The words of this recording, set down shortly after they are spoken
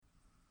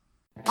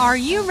Are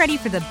you ready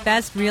for the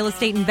best real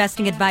estate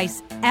investing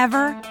advice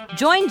ever?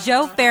 Join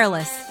Joe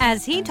Fairless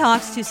as he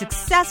talks to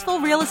successful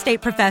real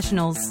estate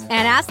professionals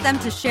and asks them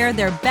to share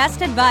their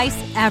best advice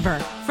ever.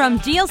 From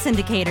deal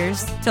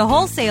syndicators to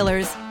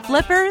wholesalers,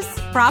 flippers,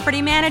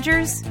 property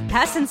managers,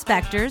 pest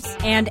inspectors,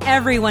 and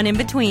everyone in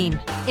between.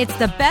 It's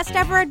the best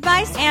ever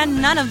advice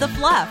and none of the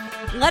fluff.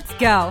 Let's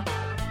go.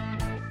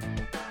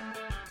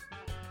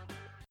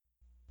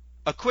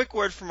 A quick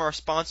word from our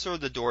sponsor,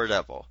 The Door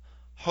Devil.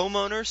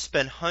 Homeowners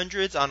spend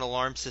hundreds on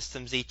alarm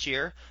systems each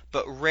year,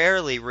 but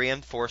rarely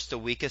reinforce the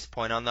weakest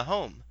point on the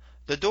home,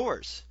 the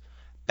doors.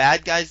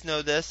 Bad guys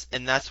know this,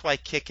 and that's why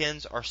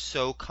kick-ins are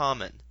so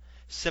common.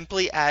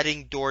 Simply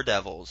adding Door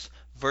Devils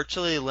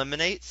virtually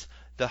eliminates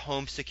the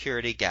home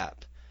security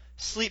gap.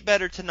 Sleep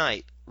better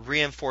tonight.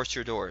 Reinforce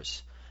your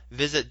doors.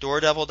 Visit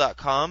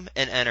doordevil.com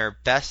and enter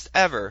Best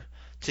Ever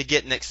to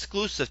get an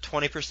exclusive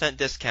 20%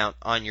 discount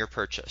on your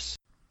purchase.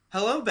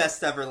 Hello,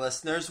 Best Ever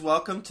listeners.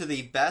 Welcome to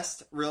the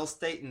Best Real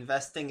Estate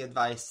Investing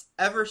Advice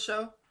Ever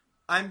show.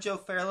 I'm Joe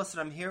Fairless, and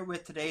I'm here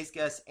with today's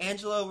guest,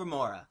 Angelo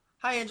Remora.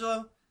 Hi,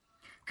 Angelo.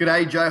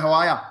 G'day, Joe. How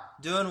are ya?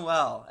 Doing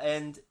well.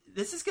 And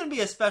this is going to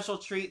be a special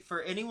treat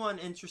for anyone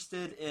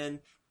interested in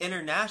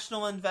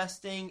international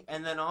investing,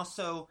 and then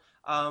also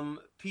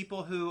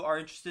people who are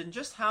interested in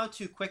just how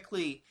to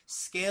quickly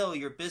scale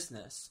your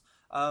business.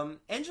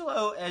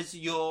 Angelo, as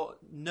you'll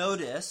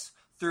notice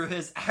through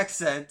his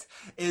accent,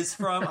 is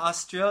from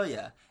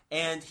Australia.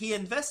 And he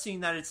invests in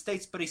the United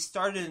States, but he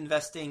started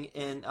investing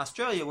in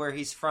Australia, where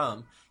he's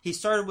from. He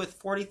started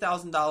with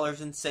 $40,000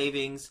 in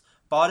savings,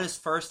 bought his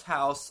first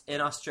house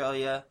in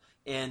Australia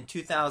in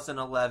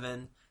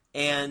 2011,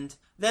 and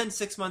then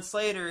 6 months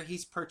later,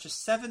 he's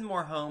purchased 7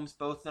 more homes,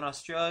 both in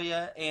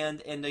Australia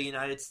and in the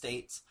United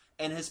States,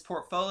 and his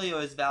portfolio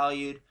is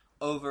valued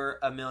over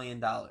 $1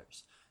 million.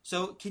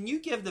 So can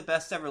you give the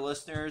Best Ever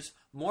listeners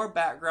more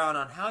background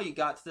on how you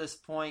got to this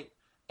point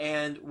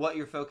and what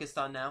you're focused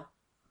on now?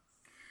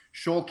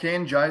 Sure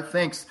can, Joe.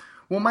 Thanks.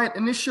 Well, mate,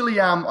 initially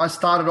I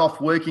started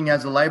off working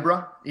as a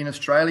labourer in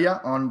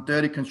Australia on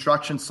dirty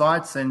construction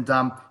sites and,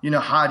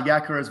 hard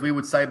yakka, as we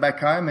would say back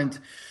home. And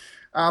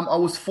I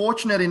was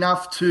fortunate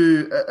enough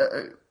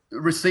to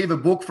receive a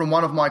book from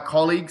one of my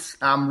colleagues,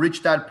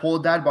 Rich Dad, Poor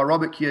Dad by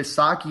Robert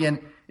Kiyosaki, and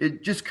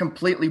it just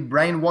completely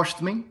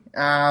brainwashed me.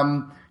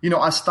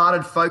 I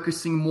started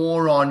focusing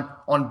more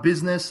on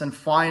business and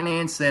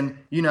finance and,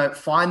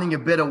 finding a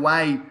better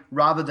way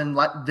rather than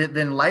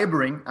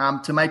laboring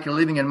to make a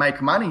living and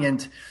make money.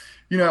 And,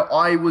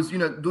 I was,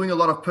 doing a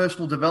lot of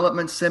personal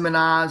development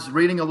seminars,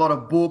 reading a lot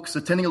of books,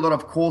 attending a lot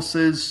of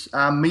courses,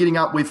 meeting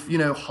up with,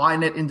 high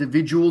net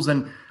individuals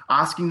and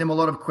asking them a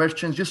lot of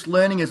questions, just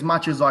learning as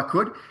much as I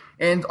could.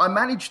 And I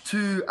managed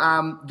to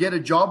get a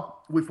job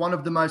with one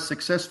of the most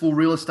successful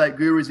real estate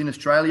gurus in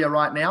Australia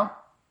right now.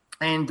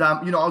 And,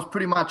 I was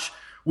pretty much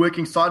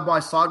working side by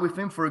side with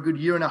him for a good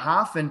year and a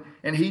half. And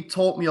he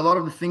taught me a lot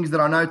of the things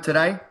that I know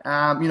today.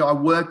 I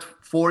worked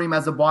for him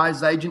as a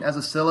buyer's agent, as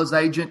a seller's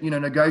agent,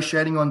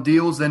 negotiating on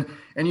deals and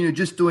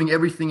just doing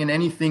everything and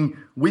anything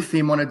with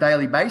him on a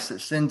daily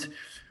basis. And,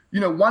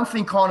 one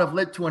thing kind of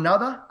led to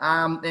another.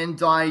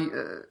 And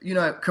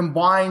I,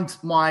 combined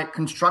my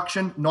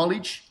construction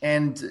knowledge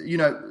and,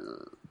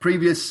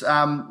 previous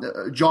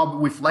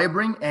job with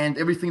laboring and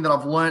everything that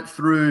I've learned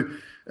through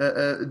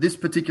this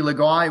particular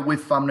guy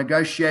with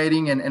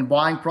negotiating and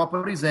buying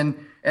properties, and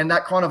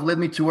that kind of led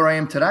me to where I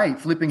am today,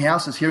 flipping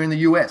houses here in the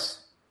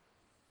US.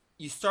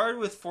 You started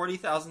with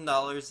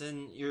 $40,000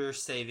 in your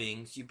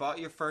savings. You bought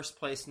your first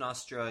place in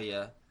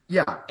Australia.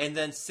 Yeah. And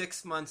then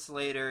 6 months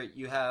later,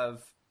 you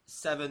have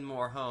 7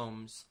 more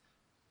homes.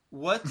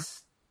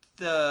 What's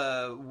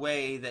the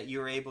way that you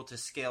were able to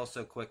scale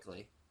so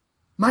quickly?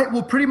 Mate,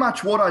 well, pretty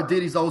much what I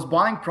did is I was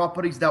buying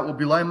properties that were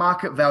below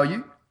market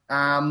value,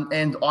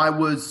 and I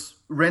was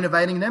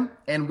renovating them.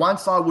 And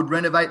once I would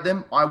renovate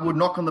them, I would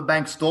knock on the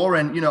bank's door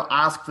and,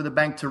 ask for the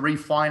bank to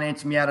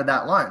refinance me out of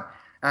that loan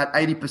at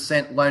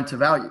 80% loan to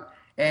value.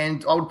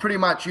 And I would pretty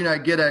much,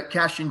 get a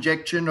cash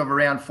injection of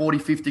around 40,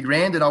 50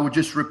 grand, and I would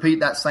just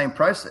repeat that same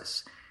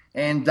process.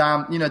 And,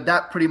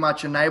 that pretty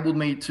much enabled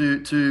me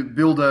to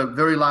build a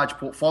very large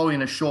portfolio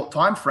in a short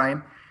time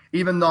frame,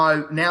 even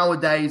though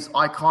nowadays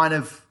I kind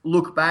of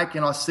look back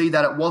and I see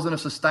that it wasn't a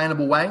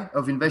sustainable way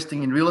of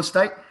investing in real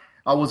estate.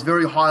 I was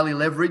very highly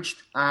leveraged.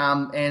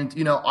 And,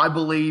 I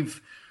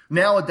believe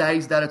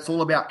nowadays that it's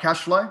all about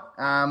cash flow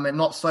and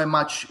not so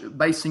much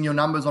basing your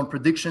numbers on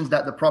predictions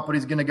that the property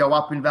is going to go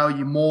up in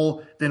value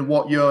more than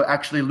what you're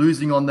actually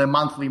losing on the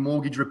monthly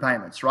mortgage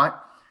repayments, right?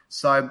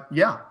 So,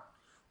 yeah.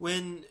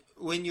 When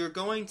you're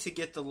going to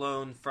get the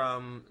loan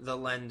from the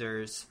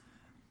lenders,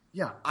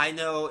 yeah, I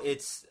know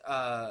it's,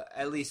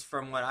 at least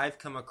from what I've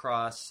come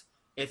across,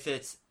 if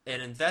it's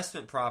an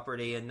investment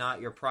property and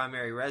not your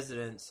primary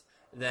residence,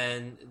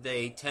 then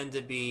they tend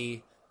to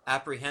be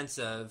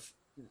apprehensive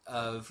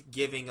of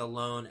giving a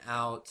loan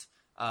out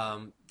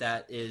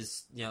that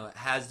is,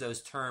 has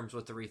those terms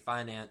with the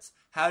refinance.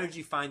 How did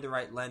you find the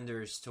right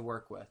lenders to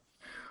work with?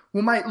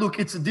 Well, mate, look,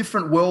 it's a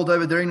different world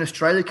over there in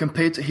Australia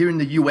compared to here in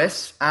the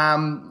US.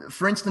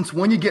 For instance,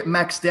 when you get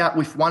maxed out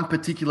with one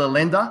particular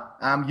lender,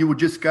 you would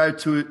just go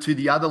to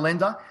the other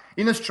lender.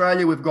 In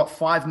Australia, we've got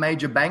 5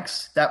 major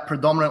banks that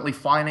predominantly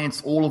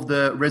finance all of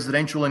the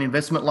residential and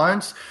investment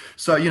loans.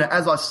 So,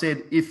 as I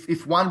said,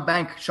 if one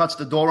bank shuts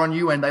the door on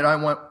you and they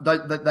don't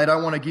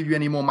want to give you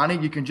any more money,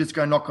 you can just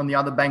go knock on the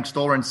other bank's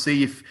door and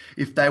see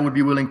if they would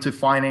be willing to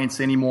finance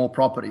any more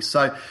properties.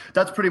 So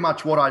that's pretty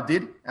much what I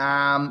did.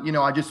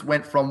 I just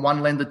went from one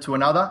lender to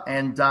another,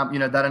 and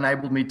that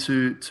enabled me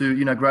to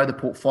grow the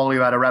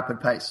portfolio at a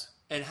rapid pace.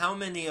 And how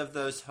many of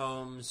those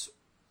homes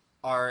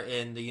are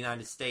in the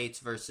United States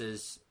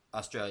versus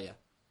Australia?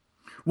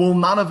 Well,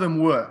 none of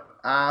them were.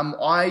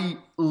 I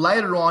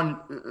later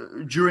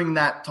on, during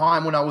that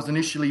time when I was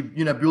initially,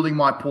 building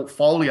my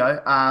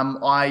portfolio,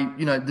 I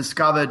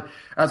discovered,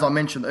 as I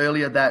mentioned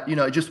earlier, that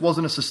it just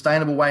wasn't a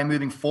sustainable way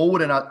moving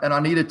forward, and I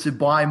needed to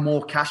buy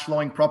more cash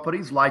flowing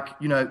properties, like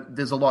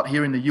there's a lot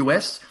here in the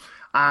US.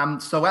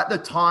 So at the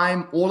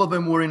time, all of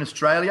them were in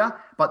Australia,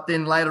 but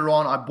then later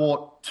on, I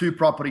bought 2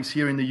 properties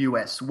here in the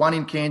US, one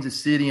in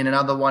Kansas City and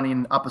another one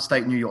in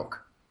upstate New York.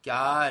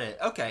 Got it.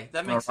 Okay,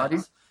 that makes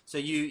sense. So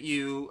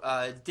you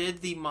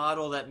did the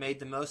model that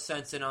made the most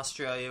sense in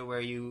Australia, where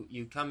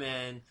you come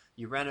in,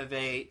 you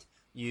renovate,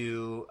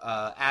 you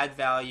add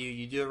value,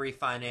 you do a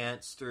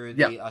refinance through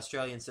the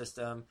Australian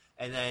system,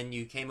 and then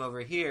you came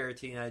over here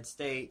to the United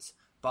States,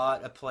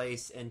 bought a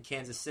place in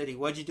Kansas City.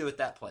 What did you do with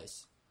that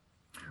place?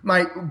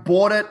 Mate,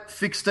 bought it,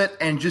 fixed it,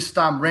 and just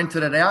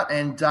rented it out,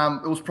 and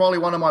it was probably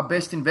one of my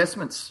best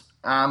investments.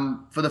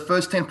 For the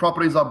first 10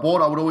 properties I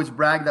bought, I would always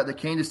brag that the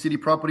Kansas City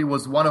property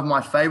was one of my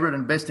favorite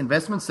and best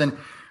investments. And,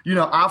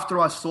 after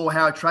I saw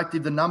how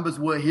attractive the numbers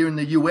were here in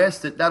the US,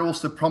 that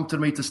also prompted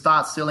me to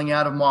start selling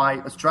out of my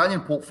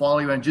Australian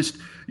portfolio and just,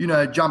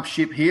 jump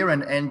ship here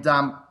and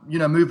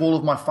move all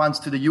of my funds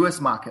to the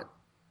US market.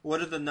 What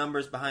are the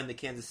numbers behind the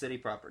Kansas City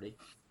property?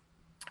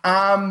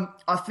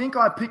 I think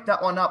I picked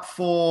that one up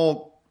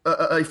for,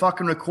 if I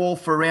can recall,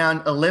 for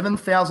around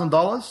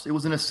 $11,000. It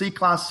was in a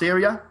C-class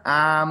area,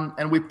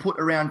 and we put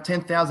around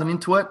 $10,000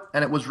 into it,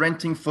 and it was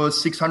renting for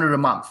 $600 a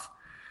month.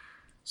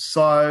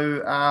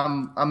 So,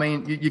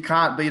 you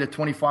can't beat a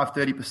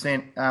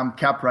 25-30%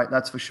 cap rate,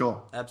 that's for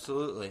sure.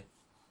 Absolutely.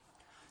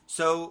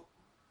 So,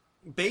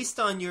 based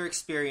on your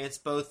experience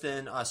both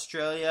in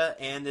Australia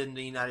and in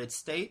the United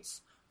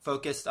States,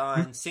 focused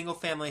on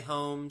single-family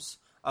homes,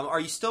 are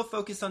you still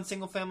focused on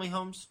single-family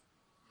homes?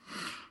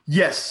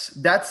 Yes,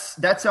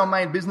 that's our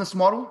main business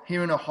model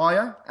here in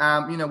Ohio.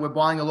 We're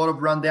buying a lot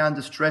of rundown,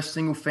 distressed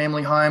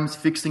single-family homes,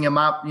 fixing them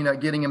up,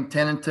 getting them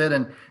tenanted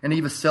and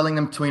either selling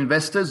them to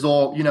investors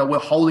or, we're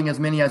holding as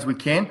many as we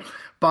can.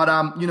 But,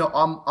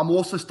 I'm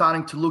also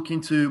starting to look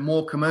into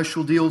more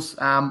commercial deals,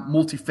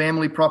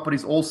 multifamily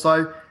properties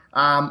also.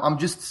 I'm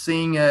just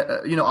seeing,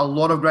 a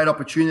lot of great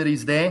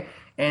opportunities there.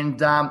 And,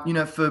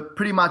 for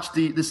pretty much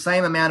the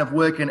same amount of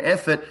work and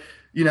effort,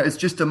 it's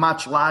just a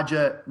much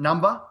larger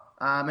number.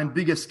 And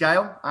bigger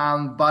scale,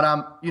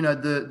 but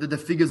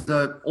the figures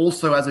are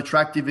also as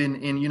attractive in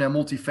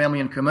multifamily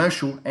and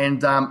commercial, and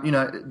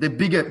they're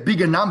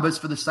bigger numbers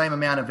for the same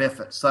amount of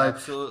effort. So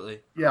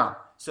absolutely, yeah.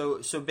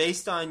 So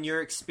based on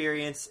your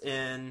experience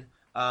in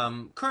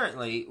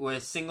currently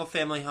with single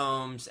family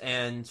homes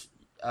and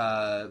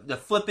the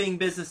flipping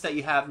business that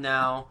you have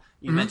now,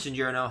 you mentioned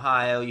you're in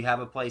Ohio, you have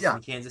a place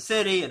in Kansas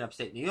City and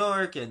upstate New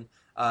York, and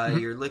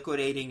you're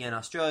liquidating in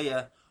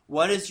Australia.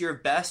 What is your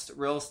best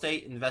real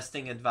estate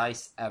investing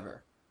advice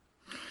ever?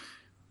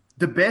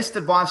 The best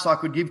advice I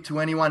could give to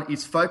anyone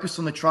is focus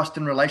on the trust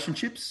and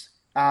relationships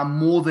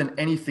more than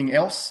anything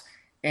else,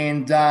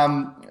 and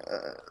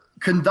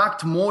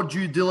conduct more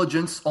due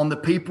diligence on the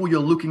people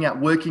you're looking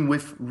at working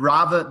with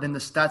rather than the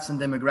stats and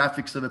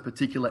demographics of a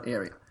particular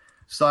area.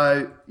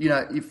 So,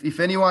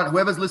 if anyone,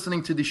 whoever's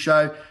listening to this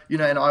show,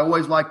 and I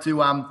always like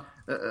to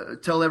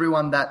tell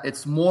everyone that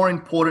it's more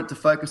important to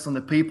focus on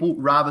the people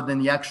rather than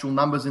the actual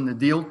numbers in the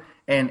deal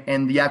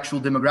and the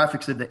actual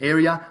demographics of the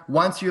area.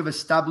 Once you have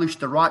established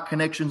the right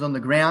connections on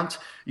the ground,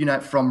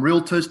 from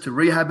realtors to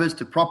rehabbers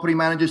to property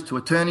managers to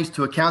attorneys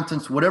to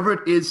accountants, whatever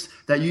it is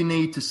that you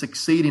need to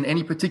succeed in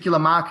any particular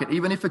market,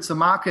 even if it's a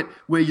market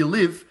where you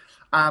live,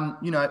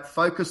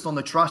 focus on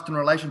the trust and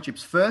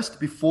relationships first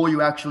before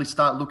you actually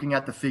start looking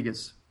at the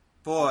figures.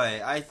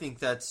 Boy, I think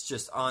that's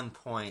just on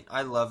point.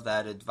 I love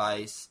that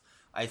advice.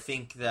 I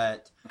think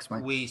that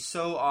we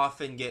so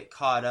often get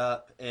caught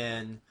up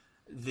in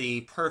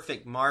the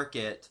perfect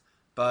market,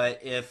 but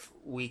if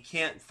we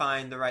can't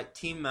find the right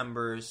team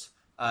members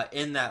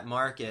in that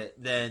market,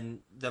 then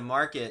the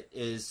market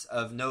is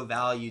of no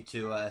value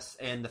to us.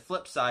 And the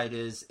flip side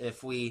is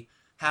if we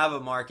have a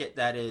market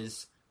that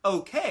is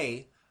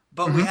okay,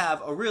 but we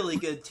have a really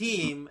good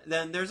team,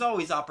 then there's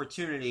always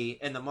opportunity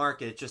in the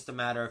market. It's just a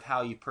matter of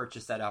how you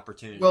purchase that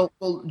opportunity. Well,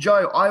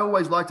 Joe, I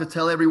always like to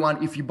tell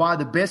everyone, if you buy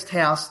the best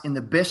house in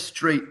the best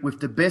street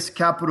with the best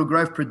capital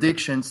growth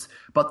predictions,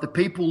 but the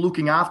people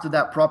looking after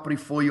that property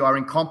for you are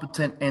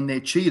incompetent and they're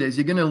cheaters,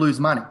 you're going to lose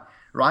money,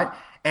 right?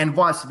 and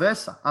vice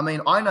versa. I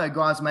mean, I know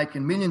guys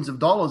making millions of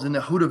dollars in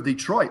the hood of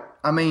Detroit.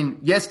 I mean,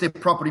 yes, their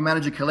property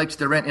manager collects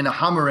their rent in a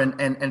Hummer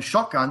and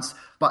shotguns,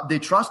 but they're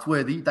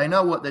trustworthy. They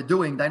know what they're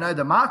doing. They know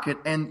the market,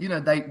 and,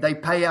 they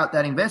pay out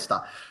that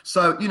investor.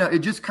 So, it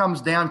just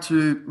comes down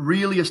to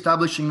really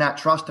establishing that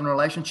trust and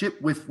relationship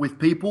with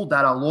people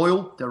that are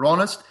loyal, they're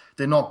honest,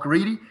 they're not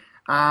greedy,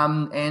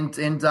 and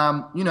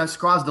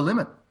sky's the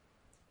limit.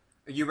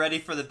 Are you ready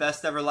for the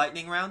best ever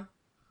lightning round?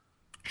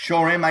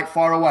 Sure am, mate.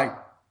 Fire away.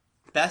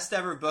 Best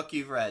ever book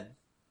you've read?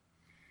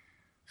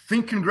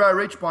 Think and Grow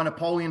Rich by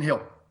Napoleon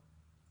Hill.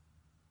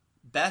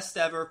 Best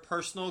ever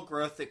personal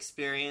growth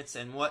experience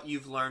and what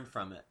you've learned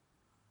from it?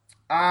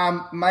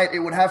 Mate, it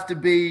would have to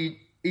be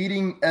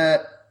eating a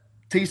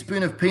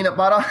teaspoon of peanut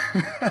butter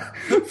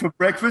for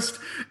breakfast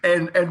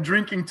and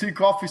drinking 2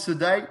 coffees a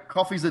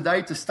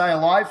day to stay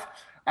alive.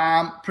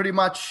 Pretty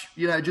much,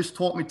 just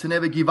taught me to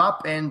never give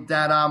up, and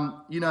that,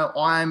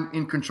 I'm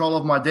in control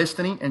of my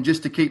destiny, and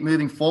just to keep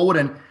moving forward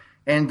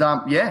and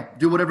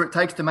do whatever it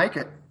takes to make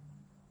it.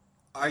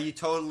 Are you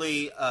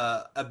totally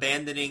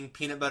abandoning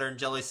peanut butter and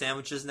jelly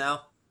sandwiches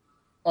now?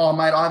 Oh,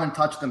 mate, I haven't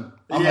touched them.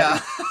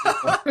 Yeah.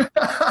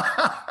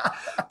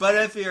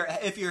 But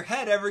if your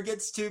head ever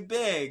gets too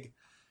big,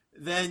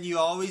 then you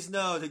always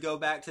know to go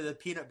back to the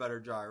peanut butter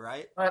jar,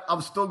 right? Mate,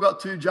 I've still got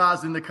 2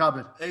 jars in the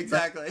cupboard.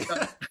 Exactly.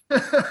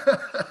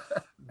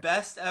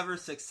 Best ever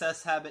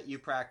success habit you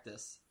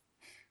practice?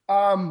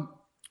 I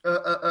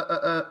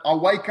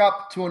wake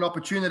up to an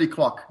opportunity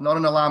clock, not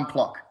an alarm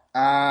clock.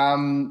 I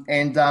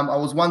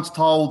was once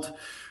told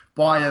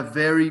by a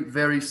very,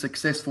 very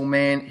successful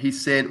man, he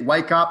said,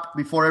 wake up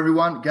before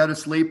everyone, go to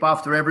sleep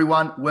after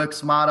everyone, work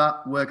smarter,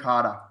 work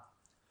harder.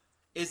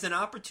 Is an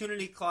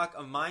opportunity clock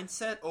a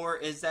mindset, or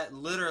is that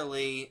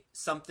literally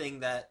something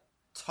that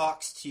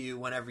talks to you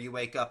whenever you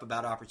wake up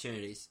about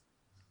opportunities?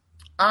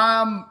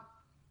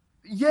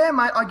 Yeah,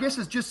 mate, I guess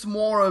it's just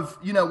more of,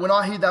 when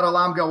I hear that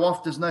alarm go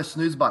off, there's no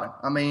snooze button.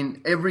 I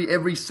mean,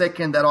 every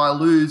second that I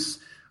lose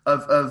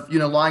of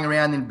lying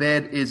around in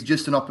bed is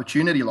just an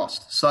opportunity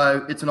lost.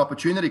 So it's an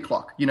opportunity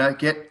clock,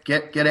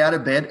 get out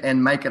of bed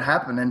and make it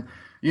happen. And,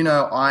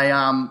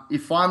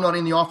 if I'm not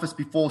in the office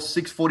before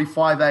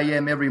 6:45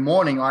 a.m. every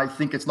morning, I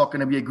think it's not going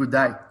to be a good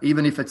day.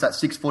 Even if it's at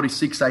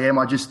 6:46 a.m.,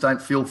 I just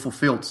don't feel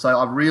fulfilled. So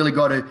I've really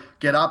got to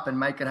get up and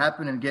make it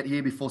happen and get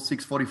here before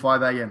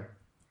 6:45 a.m.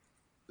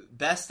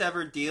 Best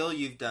ever deal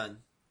you've done?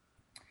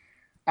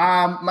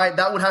 Mate,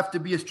 that would have to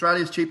be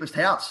Australia's cheapest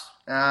house.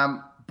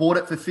 Bought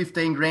it for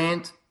 15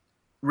 grand,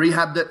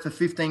 rehabbed it for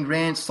 15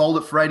 grand, sold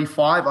it for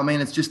 85. I mean,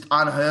 it's just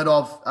unheard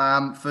of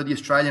for the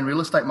Australian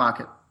real estate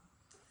market.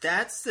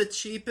 That's the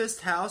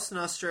cheapest house in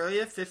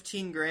Australia,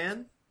 15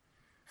 grand?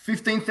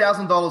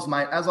 $15,000,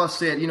 mate. As I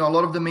said, a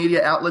lot of the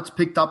media outlets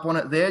picked up on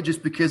it there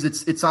just because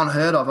it's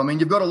unheard of. I mean,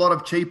 you've got a lot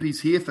of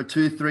cheapies here for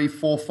 2, 3,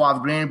 4,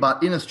 5 grand,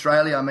 but in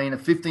Australia, I mean, a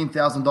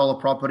 $15,000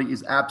 property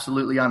is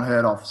absolutely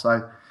unheard of.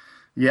 So,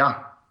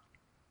 yeah.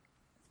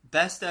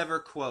 Best ever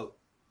quote?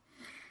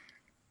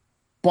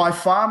 By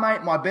far,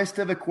 mate, my best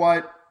ever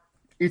quote,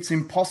 it's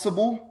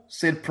impossible,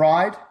 said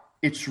pride.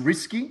 It's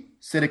risky,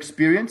 said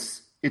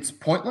experience. It's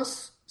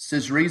pointless,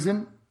 says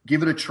reason.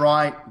 Give it a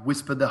try,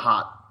 whispered the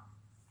heart.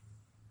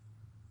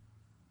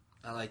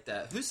 I like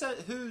that. Who's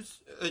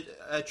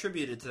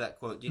attributed to that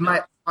quote? Do you know?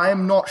 Mate, I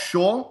am not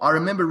sure. I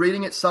remember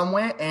reading it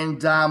somewhere,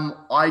 and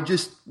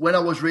when I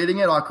was reading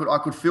it, I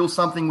could feel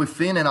something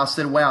within, and I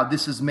said, wow,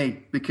 this is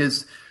me.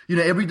 Because,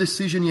 every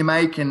decision you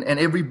make and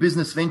every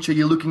business venture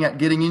you're looking at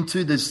getting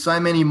into, there's so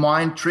many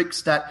mind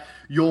tricks that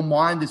your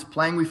mind is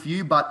playing with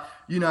you. But,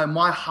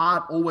 my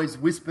heart always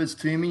whispers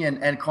to me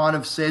and kind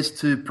of says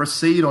to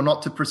proceed or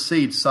not to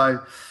proceed.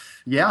 So,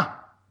 yeah.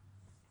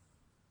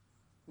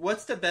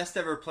 What's the best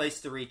ever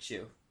place to reach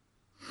you?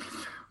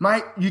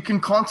 Mate, you can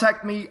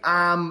contact me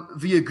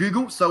via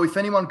Google. So if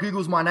anyone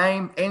Googles my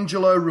name,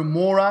 Angelo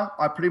Rumora,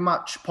 I pretty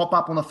much pop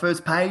up on the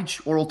first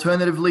page. Or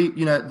alternatively,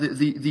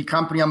 the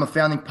company I'm a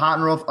founding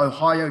partner of,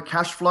 Ohio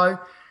Cashflow.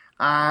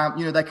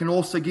 They can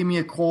also give me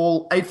a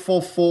call,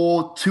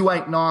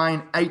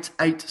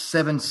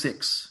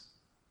 844-289-8876.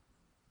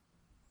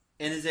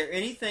 And is there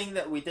anything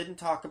that we didn't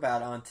talk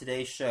about on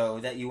today's show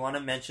that you want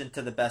to mention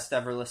to the best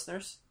ever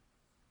listeners?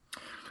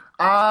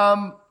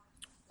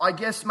 I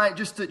guess, mate,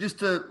 just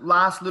to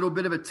last little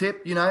bit of a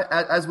tip,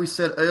 as we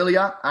said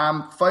earlier,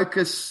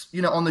 focus,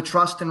 on the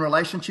trust and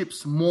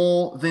relationships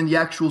more than the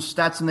actual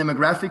stats and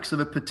demographics of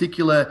a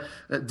particular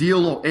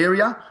deal or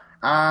area.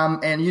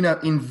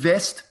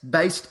 Invest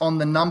based on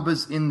the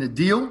numbers in the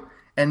deal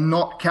and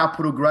not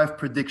capital growth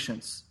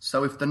predictions.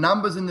 So if the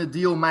numbers in the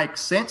deal make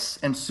sense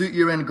and suit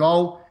your end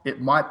goal,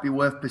 it might be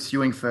worth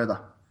pursuing further.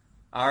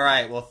 All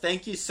right. Well,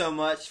 thank you so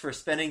much for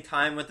spending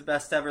time with the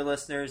best ever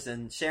listeners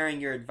and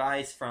sharing your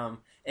advice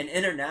from an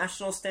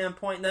international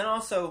standpoint, and then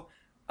also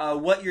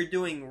what you're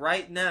doing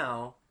right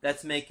now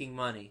that's making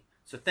money.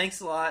 So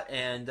thanks a lot,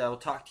 and we'll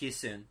talk to you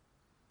soon.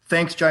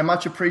 Thanks, Joe.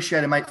 Much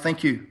appreciated, mate.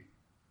 Thank you.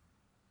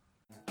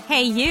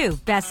 Hey you,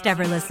 best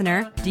ever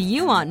listener. Do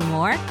you want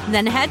more?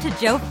 Then head to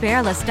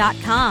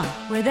joefairless.com,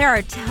 where there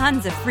are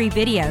tons of free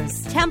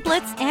videos,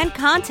 templates, and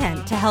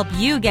content to help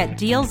you get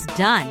deals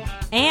done.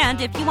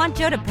 And if you want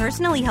Joe to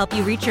personally help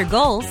you reach your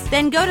goals,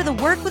 then go to the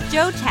Work with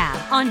Joe tab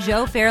on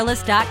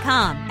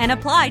joefairless.com and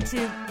apply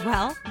to,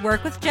 well,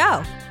 work with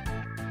Joe.